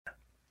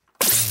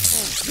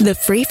The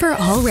Free for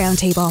All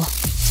Roundtable.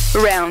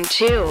 Round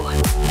 2.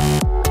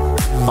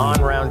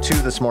 On round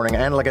 2 this morning,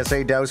 Anne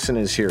Lagacé Dowson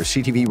is here,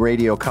 CTV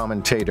radio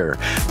commentator,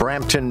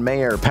 Brampton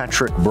Mayor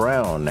Patrick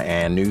Brown,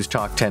 and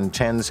NEWSTALK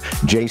 1010's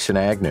Jason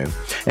Agnew.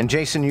 And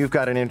Jason, you've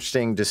got an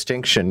interesting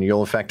distinction.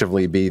 You'll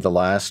effectively be the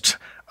last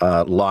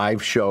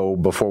live show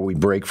before we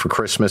break for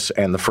Christmas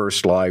and the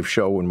first live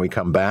show when we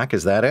come back.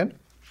 Is that it?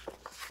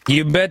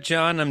 You bet,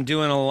 John. I'm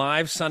doing a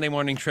live Sunday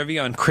morning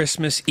trivia on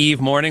Christmas Eve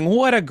morning.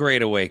 What a great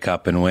to wake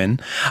up and win.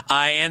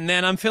 And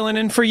then I'm filling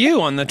in for you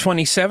on the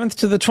 27th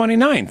to the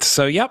 29th.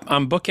 So, yep,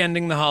 I'm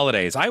bookending the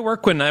holidays. I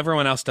work when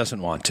everyone else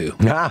doesn't want to.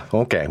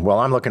 Okay. Well,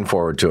 I'm looking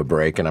forward to a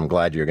break, and I'm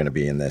glad you're going to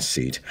be in this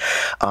seat.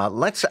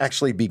 Let's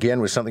actually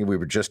begin with something we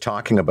were just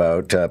talking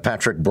about.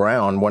 Patrick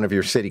Brown, one of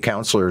your city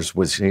councilors,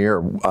 was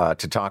here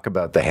to talk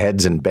about the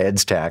heads and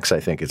beds tax, I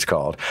think it's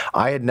called.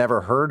 I had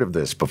never heard of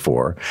this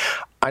before.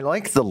 I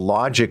like the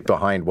logic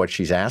behind what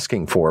she's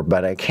asking for,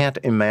 but I can't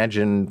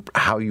imagine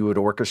how you would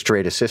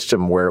orchestrate a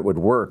system where it would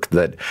work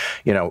that,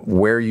 you know,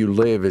 where you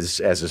live as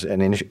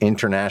an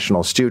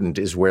international student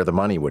is where the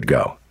money would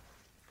go.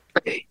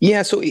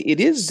 Yeah, so it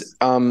is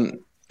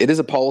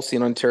a policy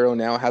in Ontario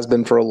now, has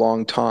been for a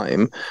long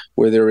time,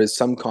 where there is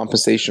some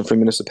compensation for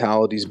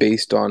municipalities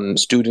based on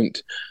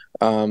student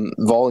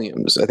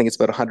volumes. I think it's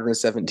about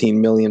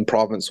 117 million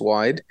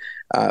province-wide,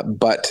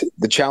 but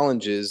the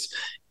challenge is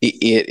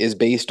it is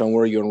based on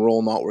where you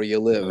enroll, not where you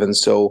live. And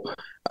so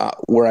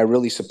where I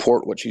really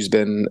support what she's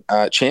been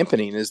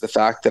championing is the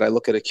fact that I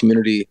look at a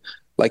community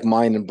like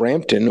mine in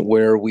Brampton,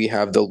 where we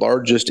have the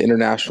largest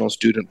international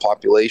student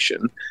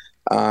population.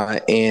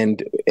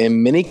 And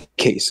in many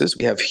cases,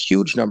 we have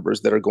huge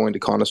numbers that are going to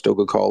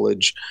Conestoga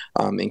College.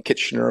 In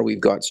Kitchener, we've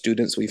got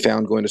students we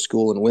found going to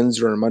school in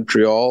Windsor and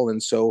Montreal.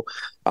 And so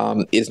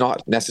it's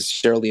not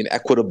necessarily an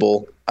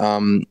equitable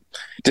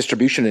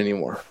distribution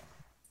anymore.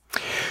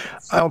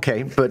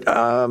 Okay, but,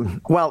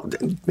 well,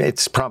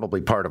 it's probably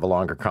part of a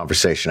longer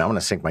conversation. I want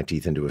to sink my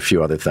teeth into a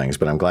few other things,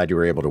 but I'm glad you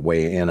were able to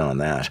weigh in on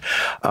that.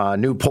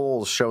 New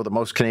polls show that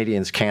most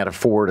Canadians can't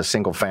afford a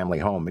single-family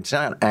home. It's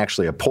not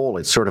actually a poll.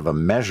 It's sort of a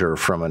measure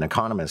from an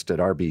economist at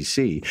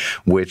RBC,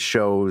 which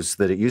shows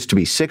that it used to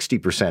be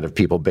 60% of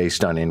people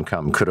based on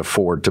income could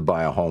afford to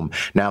buy a home.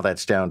 Now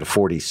that's down to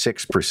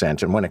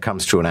 46%. And when it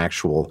comes to an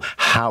actual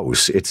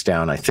house, it's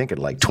down, I think, at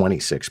like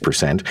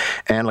 26%.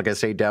 And like I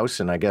say,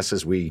 Dowson, I guess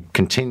as we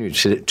continue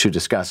to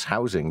discuss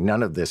housing,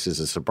 none of this is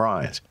a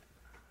surprise.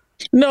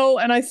 No,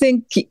 and I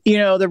think, you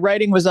know, the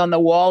writing was on the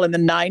wall in the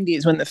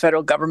 90s when the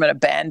federal government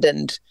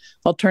abandoned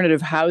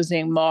alternative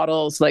housing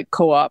models like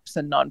co-ops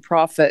and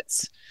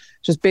nonprofits,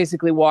 just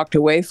basically walked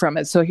away from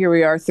it. So here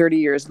we are 30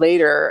 years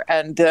later,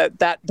 and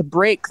the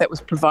break that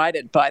was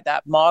provided by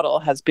that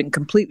model has been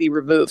completely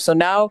removed. So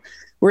now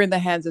we're in the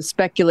hands of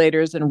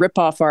speculators and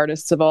rip-off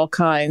artists of all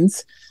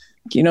kinds.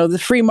 You know, the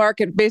free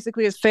market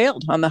basically has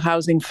failed on the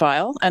housing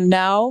file, and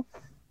now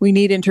we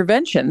need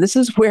intervention. This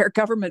is where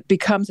government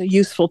becomes a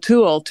useful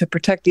tool to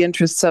protect the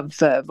interests of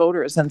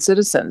voters and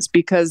citizens,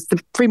 because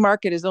the free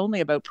market is only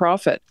about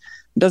profit.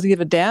 It doesn't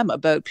give a damn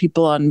about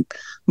people on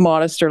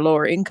modest or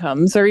lower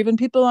incomes, or even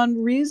people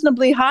on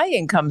reasonably high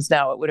incomes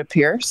now, it would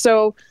appear.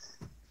 So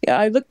yeah,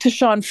 I looked to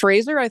Sean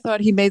Fraser. I thought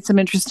he made some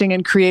interesting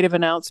and creative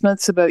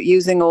announcements about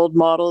using old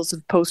models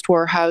of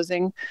post-war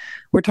housing.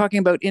 We're talking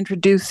about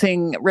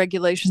introducing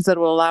regulations that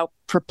will allow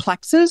for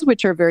plexes,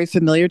 which are very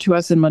familiar to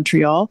us in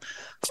Montreal,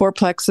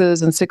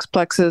 4plexes and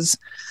 6plexes,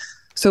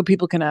 so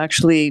people can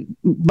actually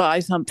buy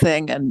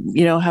something and,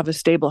 you know, have a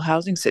stable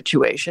housing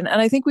situation. And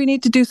I think we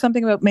need to do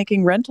something about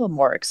making rental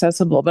more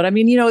accessible. But I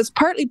mean, you know, it's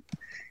partly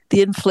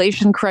the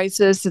inflation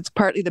crisis. It's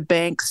partly the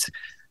banks,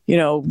 you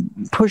know,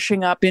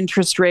 pushing up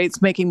interest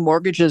rates, making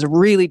mortgages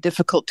really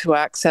difficult to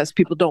access.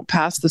 People don't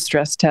pass the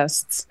stress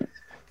tests.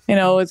 You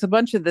know, it's a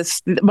bunch of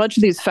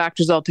these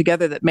factors all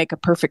together that make a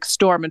perfect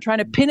storm. And trying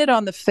to pin it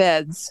on the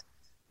feds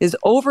is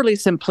overly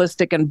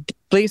simplistic and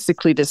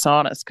basically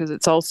dishonest, because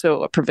it's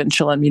also a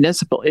provincial and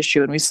municipal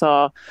issue. And we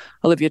saw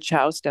Olivia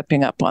Chow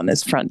stepping up on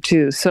this front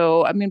too.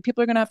 So, I mean,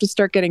 people are going to have to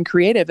start getting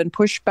creative and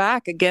push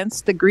back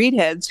against the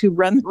greedheads who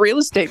run the real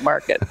estate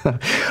market.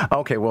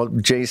 Okay, well,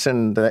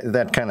 Jason,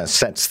 that kind of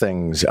sets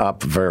things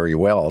up very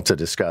well to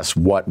discuss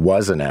what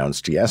was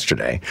announced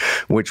yesterday,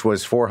 which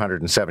was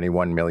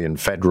 $471 million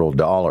federal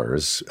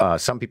dollars.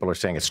 Some people are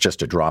saying it's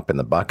just a drop in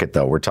the bucket,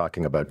 though. We're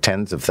talking about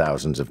tens of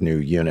thousands of new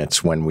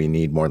units when we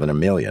need more than a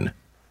million.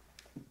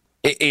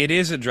 It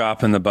is a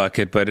drop in the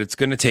bucket, but it's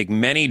going to take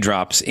many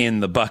drops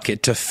in the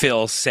bucket to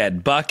fill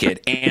said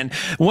bucket. And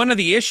one of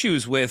the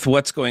issues with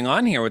what's going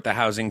on here with the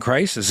housing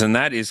crisis, and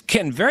that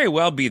can very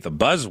well be the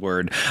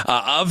buzzword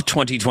of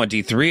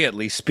 2023, at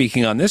least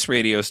speaking on this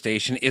radio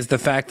station, is the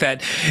fact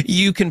that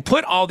you can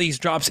put all these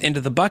drops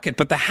into the bucket,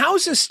 but the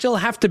houses still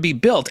have to be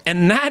built.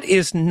 And that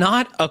is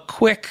not a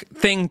quick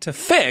thing to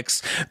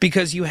fix,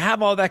 because you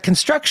have all that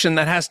construction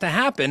that has to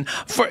happen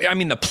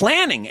the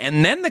planning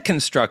and then the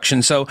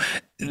construction. So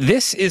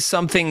this is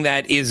something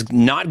that is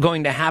not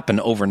going to happen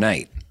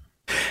overnight.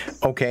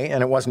 Okay,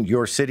 and it wasn't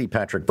your city,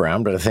 Patrick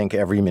Brown, but I think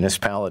every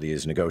municipality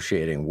is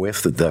negotiating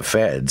with the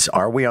feds.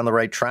 Are we on the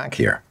right track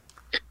here?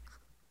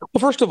 Well,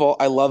 first of all,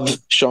 I love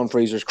Sean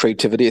Fraser's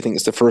creativity. I think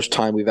it's the first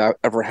time we've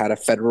ever had a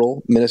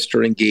federal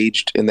minister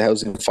engaged in the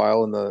housing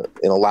file in the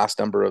last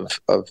number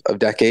of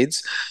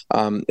decades.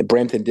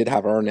 Brampton did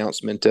have our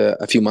announcement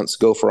a few months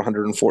ago for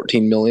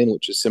 $114 million,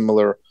 which is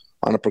similar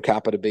on a per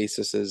capita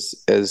basis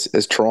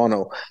as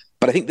Toronto.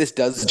 But I think this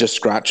does just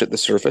scratch at the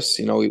surface.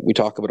 You know, we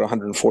talk about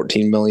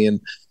 $114 million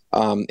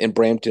in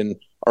Brampton.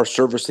 Our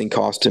servicing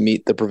cost to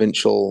meet the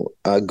provincial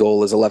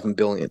goal is $11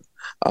 billion.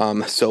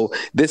 So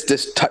this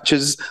just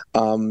touches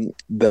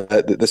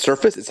the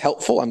surface. It's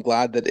helpful. I'm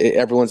glad that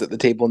everyone's at the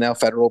table now,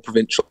 federal,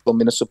 provincial,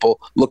 municipal,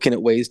 looking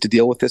at ways to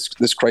deal with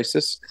this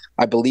crisis.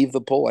 I believe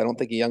the poll. I don't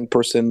think a young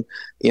person,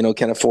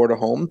 can afford a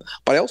home.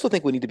 But I also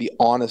think we need to be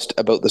honest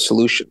about the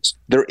solutions.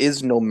 There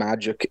is no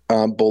magic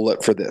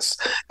bullet for this.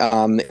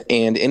 And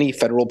any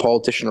federal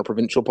politician or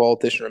provincial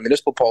politician or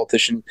municipal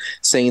politician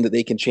saying that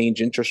they can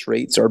change interest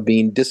rates are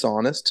being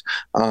dishonest.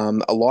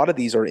 A lot of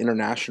these are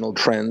international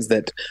trends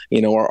that,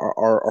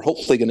 are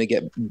hopefully going to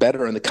get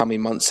better in the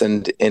coming months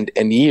and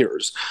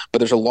years. But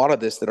there's a lot of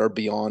this that are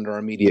beyond our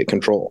immediate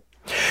control.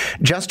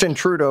 Justin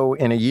Trudeau,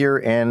 in a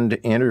year-end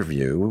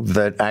interview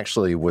that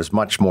actually was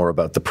much more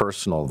about the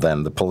personal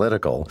than the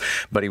political,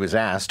 but he was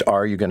asked,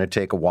 are you going to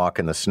take a walk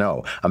in the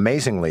snow?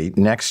 Amazingly,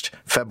 next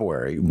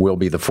February will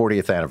be the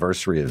 40th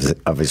anniversary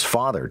of his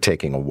father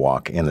taking a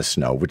walk in the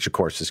snow, which of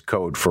course is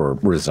code for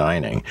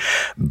resigning.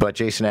 But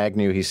Jason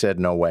Agnew, he said,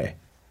 no way.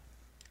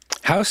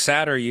 How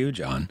sad are you,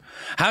 John?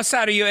 How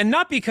sad are you? And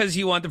not because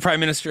you want the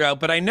prime minister out,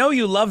 but I know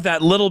you love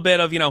that little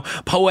bit of,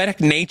 poetic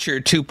nature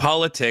to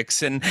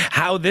politics and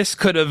how this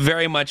could have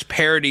very much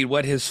parodied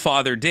what his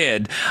father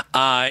did.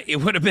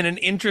 It would have been an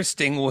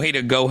interesting way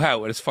to go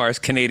out as far as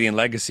Canadian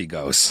legacy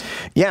goes.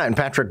 Yeah, and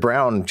Patrick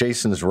Brown,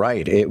 Jason's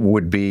right.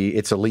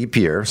 It's a leap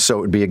year, so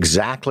it would be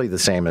exactly the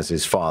same as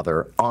his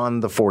father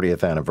on the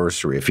 40th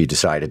anniversary if he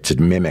decided to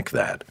mimic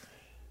that.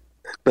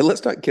 But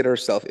let's not kid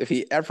ourselves. If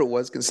he ever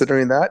was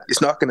considering that,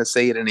 he's not going to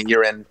say it in a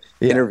year-end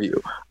interview.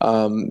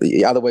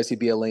 Otherwise, he'd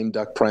be a lame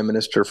duck prime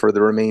minister for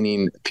the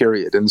remaining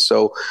period. And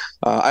so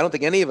I don't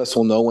think any of us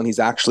will know when he's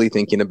actually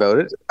thinking about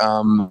it.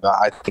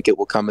 I think it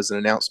will come as an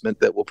announcement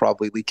that will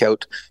probably leak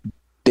out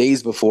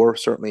days before,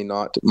 certainly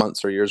not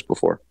months or years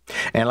before.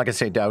 And like I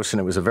say, Dowson,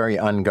 it was a very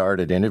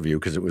unguarded interview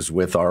because it was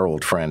with our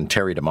old friend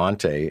Terry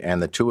DeMonte,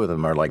 and the two of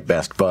them are like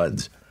best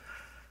buds.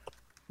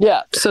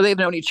 Yeah, so they've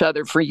known each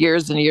other for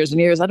years and years and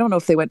years. I don't know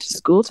if they went to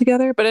school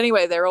together, but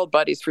anyway, they're old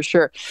buddies for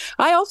sure.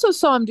 I also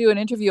saw him do an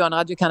interview on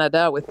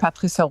Radio-Canada with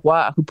Patrice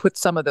Roy, who put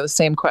some of those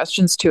same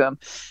questions to him.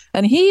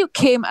 And he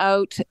came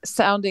out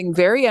sounding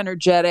very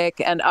energetic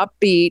and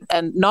upbeat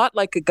and not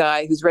like a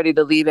guy who's ready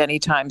to leave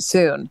anytime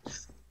soon.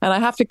 And I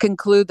have to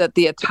conclude that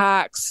the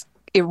attacks,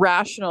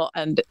 irrational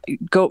and,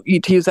 to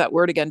use that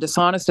word again,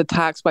 dishonest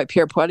attacks by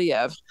Pierre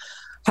Poilievre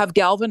have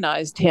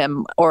galvanized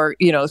him or,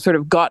 sort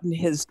of gotten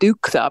his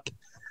dukes up.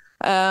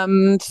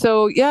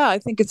 I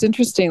think it's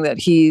interesting that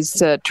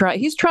he's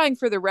trying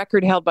for the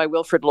record held by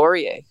Wilfrid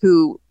Laurier,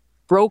 who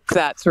broke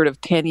that sort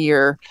of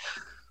 10-year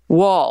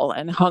wall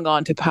and hung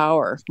on to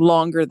power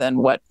longer than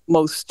what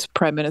most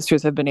prime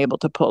ministers have been able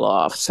to pull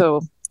off. So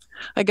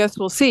I guess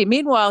we'll see.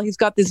 Meanwhile, he's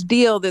got this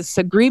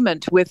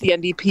agreement with the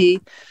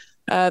NDP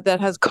that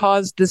has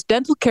caused this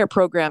dental care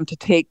program to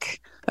take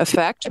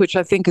effect, which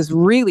I think is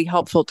really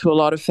helpful to a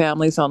lot of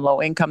families on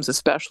low incomes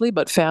especially,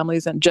 but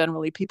families and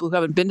generally people who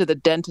haven't been to the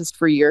dentist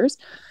for years.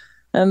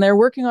 And they're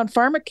working on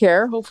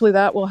pharmacare. Hopefully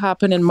that will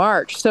happen in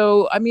March.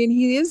 So,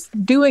 he is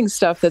doing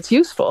stuff that's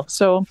useful.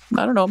 So,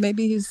 I don't know,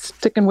 maybe he's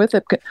sticking with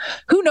it.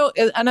 Who knows?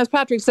 And as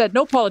Patrick said,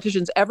 no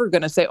politician's ever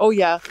going to say, oh,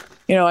 yeah,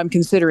 I'm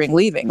considering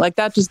leaving. Like,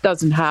 that just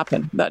doesn't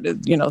happen. That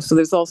is, so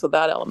there's also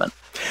that element.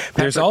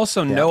 There's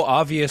also no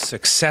obvious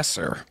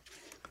successor.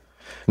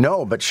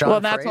 No, but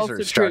Sean Fraser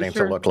is starting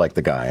to look like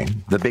the guy.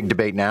 The big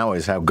debate now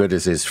is how good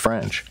is his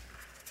French.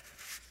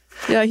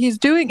 Yeah, he's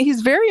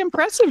very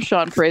impressive,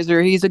 Sean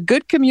Fraser. He's a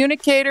good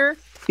communicator.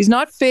 He's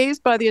not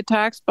fazed by the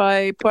attacks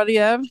by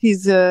Poilievre.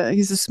 He's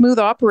a smooth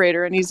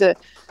operator, and he's a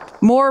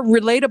more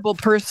relatable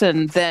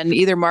person than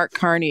either Mark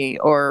Carney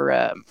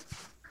or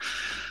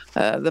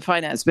the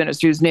finance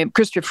minister, whose name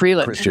Chrystia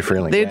Freeland.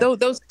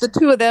 The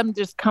two of them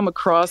just come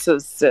across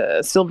as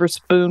silver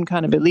spoon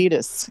kind of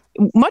elitists.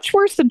 Much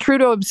worse than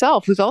Trudeau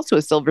himself, who's also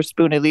a silver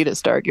spoon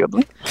elitist,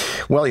 arguably.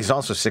 Well, he's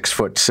also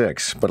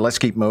 6'6", but let's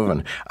keep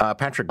moving.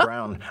 Patrick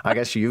Brown, I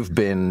guess you've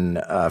been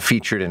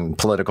featured in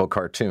political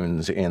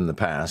cartoons in the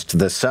past.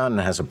 The Sun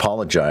has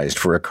apologized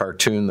for a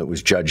cartoon that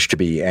was judged to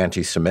be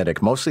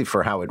anti-Semitic, mostly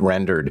for how it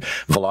rendered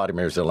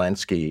Volodymyr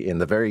Zelensky in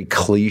the very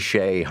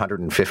cliche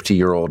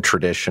 150-year-old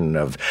tradition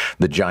of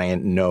the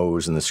giant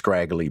nose and the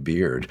scraggly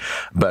beard.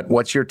 But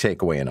what's your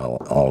takeaway in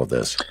all of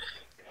this?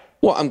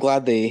 Well, I'm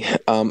glad they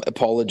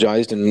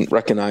apologized and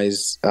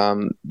recognized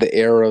the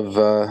error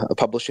of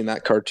publishing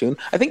that cartoon.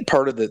 I think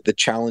part of the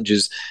challenge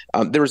is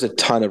there is a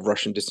ton of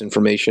Russian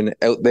disinformation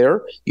out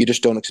there. You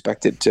just don't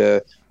expect it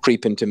to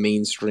creep into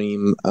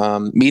mainstream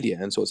media.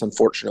 And so it's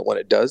unfortunate when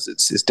it does.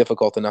 It's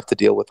difficult enough to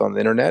deal with on the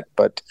internet,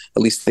 but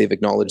at least they've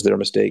acknowledged their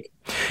mistake.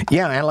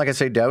 Yeah, Anne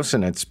Lagacé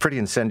Dowson, it's pretty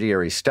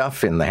incendiary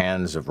stuff in the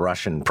hands of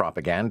Russian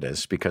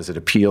propagandists because it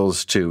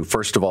appeals to,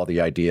 first of all,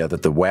 the idea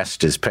that the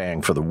West is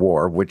paying for the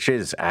war, which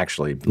is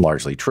actually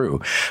largely true,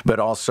 but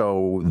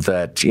also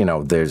that, you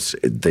know, there's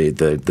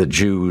the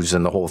Jews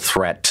and the whole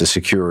threat to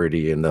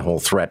security and the whole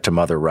threat to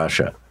Mother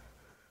Russia.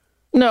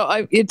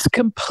 No, it's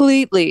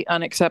completely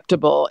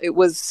unacceptable. It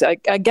was,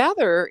 I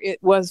gather,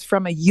 it was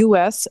from a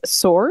U.S.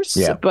 source,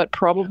 but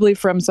probably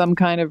from some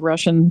kind of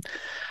Russian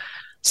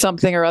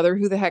something or other.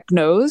 Who the heck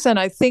knows? And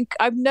I think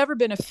I've never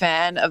been a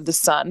fan of the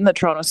Sun, the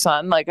Toronto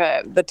Sun, like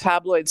the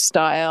tabloid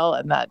style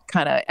and that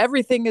kind of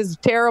everything is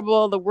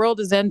terrible. The world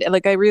is ending.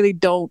 Like I really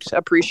don't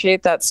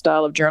appreciate that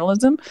style of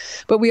journalism.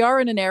 But we are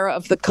in an era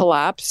of the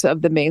collapse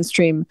of the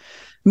mainstream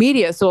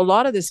media. So a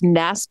lot of this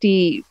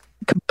nasty,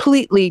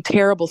 completely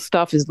terrible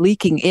stuff is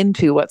leaking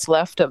into what's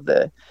left of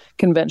the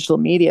conventional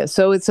media.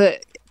 So it's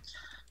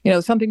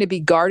something to be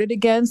guarded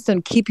against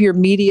and keep your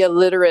media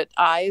literate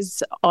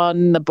eyes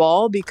on the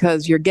ball,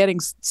 because you're getting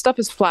stuff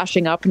is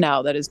flashing up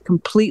now that is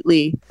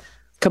completely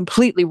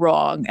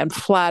wrong and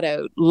flat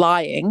out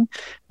lying.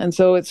 And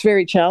so it's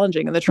very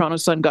challenging. And the Toronto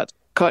Sun got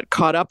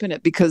caught up in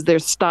it because their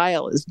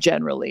style is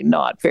generally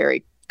not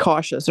very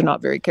cautious or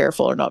not very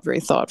careful or not very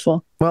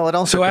thoughtful. Well, it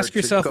also so ask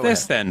yourself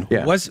this then.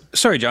 Yeah.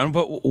 Sorry, John,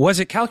 but was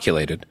it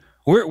calculated?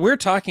 We're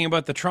talking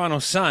about the Toronto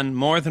Sun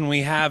more than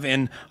we have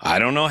in I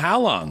don't know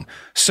how long.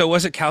 So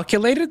was it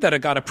calculated that it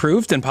got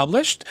approved and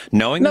published,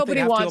 knowing that they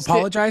have to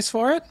apologize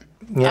for it?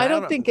 Yeah, I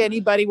don't think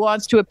anybody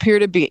wants to appear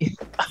to be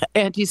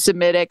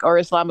anti-Semitic or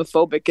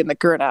Islamophobic in the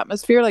current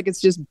atmosphere. Like,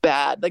 it's just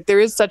bad. Like, there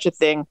is such a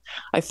thing,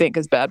 I think,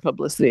 as bad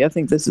publicity. I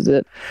think this is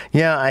it.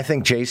 Yeah, I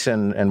think,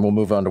 Jason, and we'll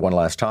move on to one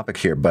last topic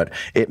here, but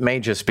it may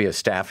just be a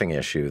staffing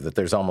issue that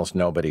there's almost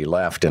nobody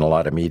left in a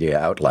lot of media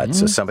outlets.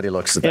 So somebody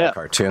looks at that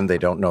cartoon, they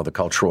don't know the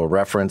cultural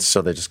reference,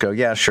 so they just go,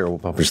 yeah, sure, we'll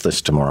publish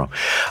this tomorrow.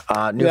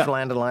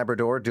 Newfoundland and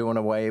Labrador doing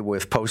away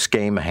with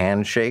post-game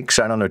handshakes.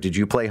 I don't know, did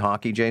you play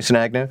hockey, Jason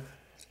Agnew?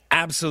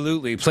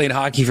 Absolutely. Played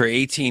hockey for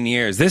 18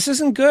 years. This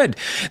isn't good.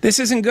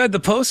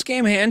 The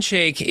post-game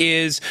handshake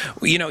is,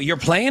 you're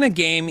playing a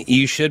game.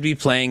 You should be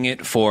playing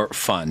it for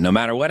fun. No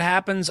matter what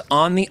happens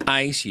on the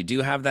ice, you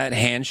do have that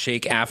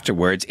handshake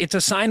afterwards. It's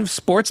a sign of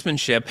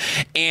sportsmanship.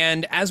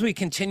 And as we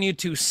continue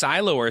to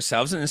silo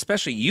ourselves, and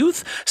especially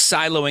youth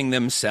siloing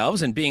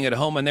themselves and being at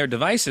home on their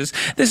devices,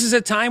 this is a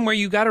time where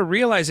you got to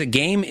realize a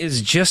game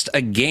is just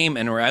a game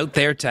and we're out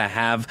there to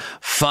have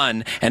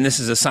fun. And this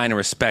is a sign of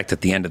respect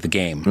at the end of the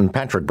game. And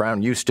Patrick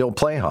Brown, you still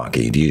play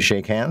hockey. Do you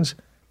shake hands?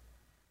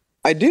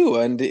 I do,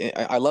 and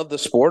I love the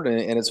sport,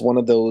 and it's one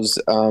of those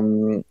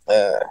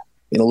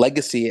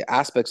legacy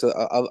aspects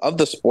of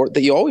the sport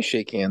that you always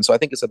shake hands. So I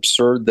think it's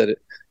absurd that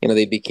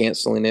they'd be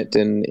canceling it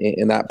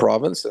in that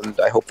province, and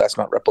I hope that's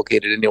not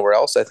replicated anywhere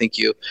else. I think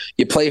you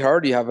play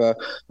hard, you have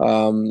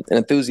an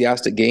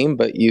enthusiastic game,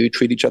 but you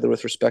treat each other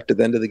with respect at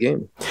the end of the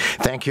game.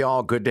 Thank you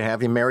all. Good to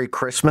have you. Merry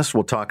Christmas.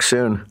 We'll talk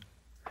soon.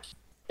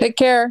 Take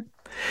care.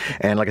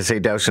 And like I say,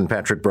 Dowson,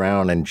 Patrick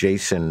Brown, and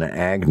Jason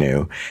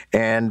Agnew.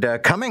 And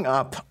coming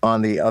up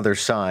on the other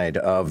side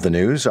of the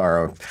news,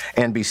 our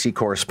NBC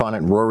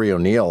correspondent Rory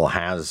O'Neill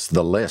has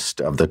the list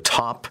of the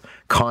top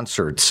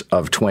concerts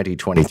of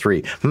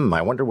 2023.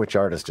 I wonder which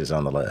artist is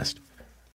on the list.